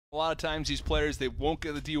A lot of times these players, they won't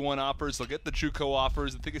get the D1 offers. They'll get the JUCO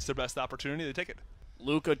offers. They think it's their best opportunity. They take it.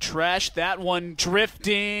 Luca Tresh, that one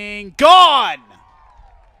drifting. Gone!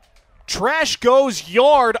 Tresh goes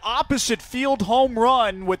yard, opposite field home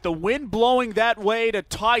run with the wind blowing that way to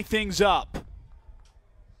tie things up.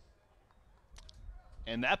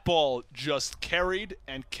 And that ball just carried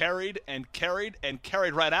and carried and carried and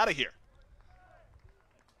carried right out of here.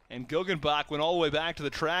 And Guggenbach went all the way back to the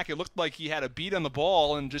track. It looked like he had a beat on the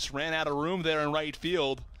ball and just ran out of room there in right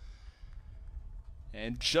field.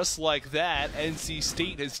 And just like that, NC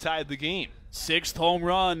State has tied the game. 6th home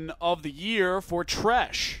run of the year for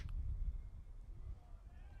Tresh.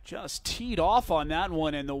 Just teed off on that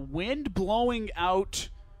one, and the wind blowing out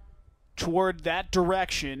toward that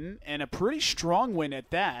direction, and a pretty strong wind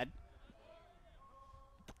at that.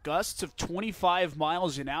 Gusts of 25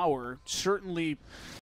 miles an hour, certainly